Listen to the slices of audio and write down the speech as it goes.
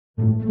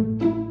Hi,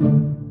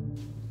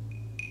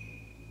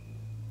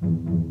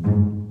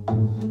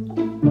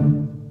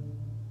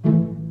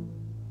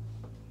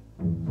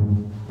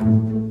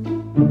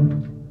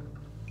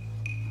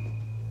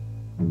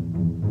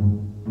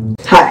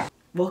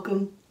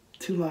 welcome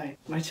to my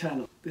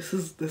channel. This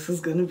is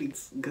gonna be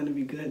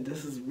good.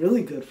 This is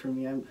really good for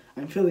me. I'm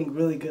feeling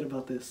really good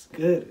about this.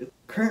 Good.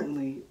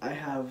 Currently, I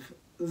have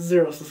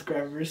 0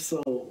 subscribers,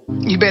 so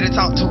you better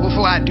talk to her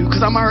before I do,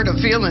 cause I'm hurt her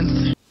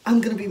feelings. I'm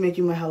gonna be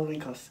making my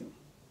Halloween costume.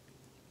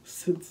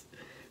 Since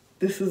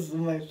this is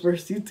my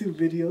first YouTube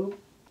video,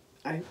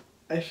 I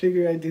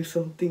figure I'd do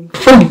something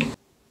funny.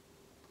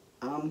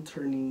 I'm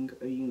turning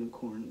a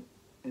unicorn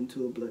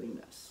into a bloody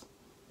mess.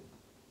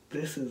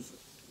 This is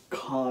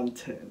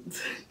content.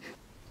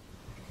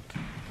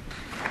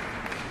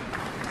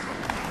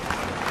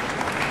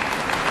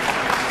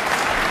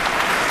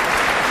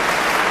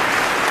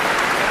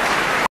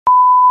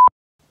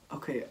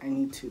 Okay, I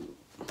need to.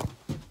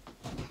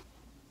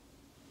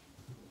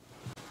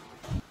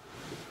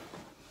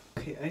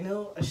 Okay, I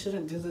know I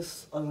shouldn't do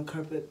this on the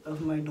carpet of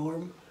my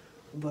dorm,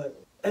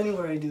 but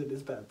anywhere I do it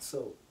is bad,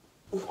 so.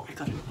 Oh, I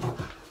got it.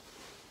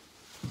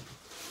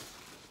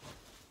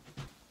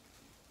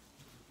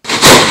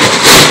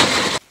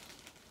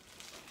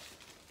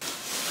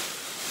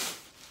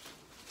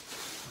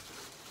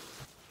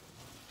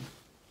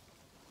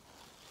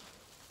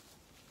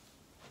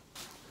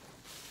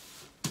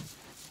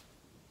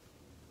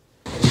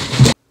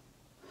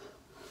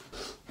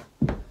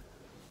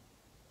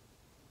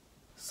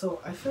 So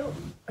I feel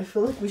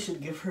like we should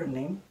give her a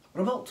name.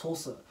 What about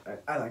Tulsa?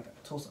 I like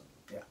that. Tulsa.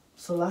 Yeah.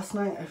 So last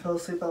night I fell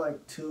asleep at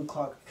like 2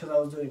 o'clock because I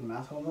was doing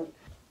math homework.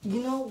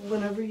 You know,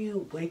 whenever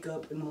you wake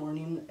up in the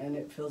morning and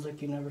it feels like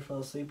you never fell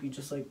asleep, you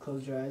just like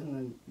close your eyes and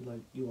then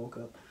like you woke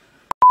up.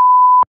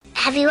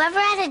 Have you ever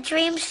had a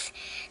dream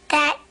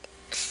that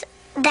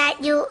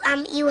you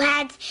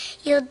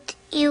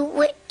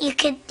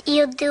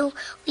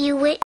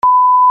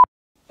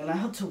And I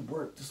had to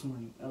work this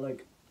morning at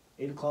like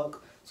 8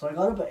 o'clock. So I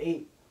got up at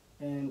 8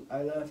 and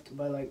I left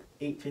by like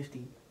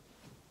 8:50.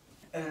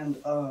 And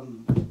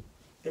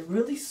it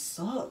really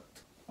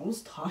sucked. I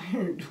was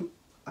tired.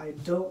 I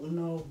don't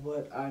know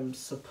what I'm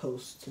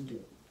supposed to do.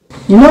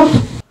 You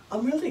know,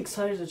 I'm really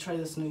excited to try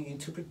this new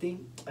YouTuber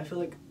thing. I feel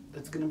like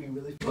it's gonna be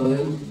really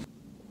fun.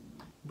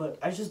 But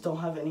I just don't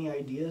have any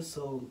ideas,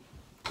 so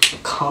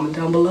comment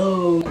down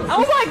below.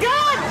 Oh my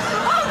god!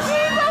 Oh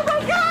jeez, oh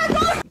my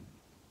god!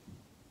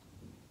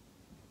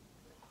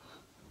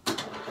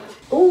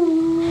 Oh.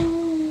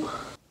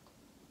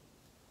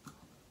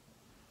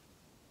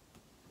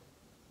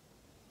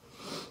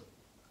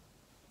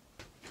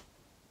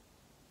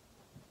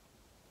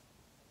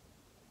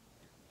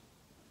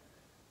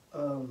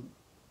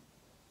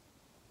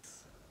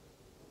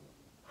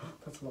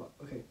 That's a lot.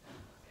 Okay.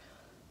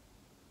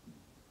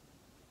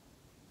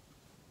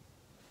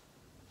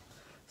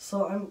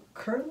 So I'm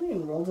currently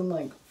enrolled in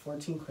like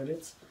 14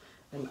 credits,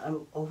 and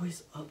I'm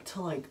always up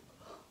till like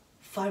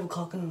 5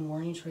 o'clock in the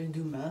morning trying to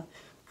do math,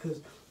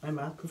 because my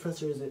math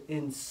professor is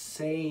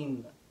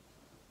insane.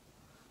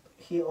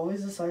 He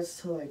always decides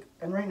to like,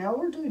 and right now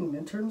we're doing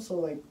midterms, so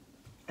like,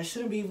 I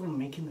shouldn't be even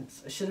making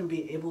this. I shouldn't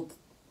be able to,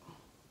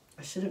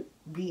 I shouldn't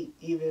be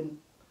even,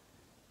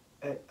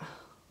 I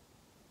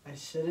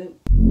shouldn't.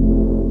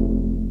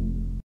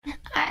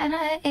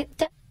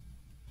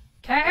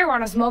 Okay,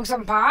 wanna smoke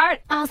some pot?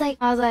 I was like,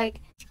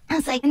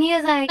 and he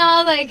was like,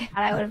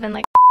 I would have been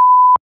like.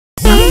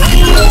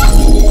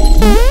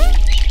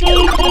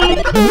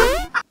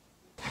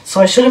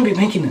 So I shouldn't be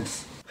making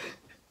this.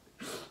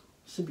 I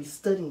should be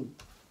studying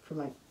for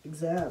my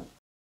exam.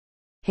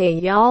 Hey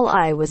y'all,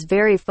 I was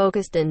very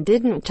focused and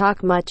didn't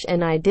talk much,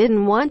 and I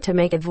didn't want to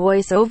make a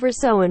voiceover,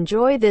 so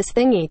enjoy this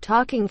thingy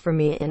talking for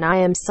me, and I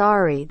am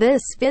sorry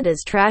this vid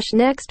is trash.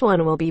 Next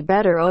one will be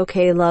better.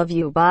 Okay, love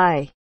you,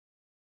 bye.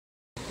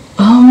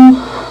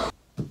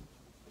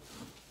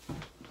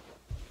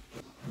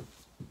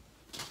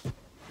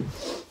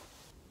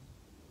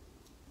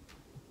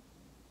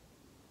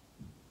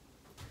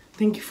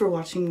 Thank you for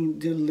watching me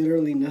do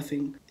literally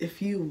nothing.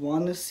 If you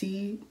want to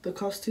see the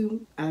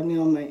costume, add me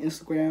on my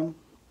Instagram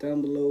down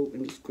below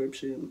in the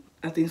description.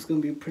 I think it's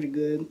going to be pretty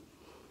good.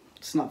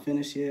 It's not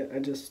finished yet.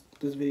 This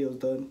video is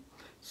done.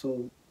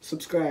 So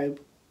subscribe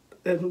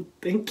and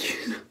thank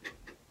you.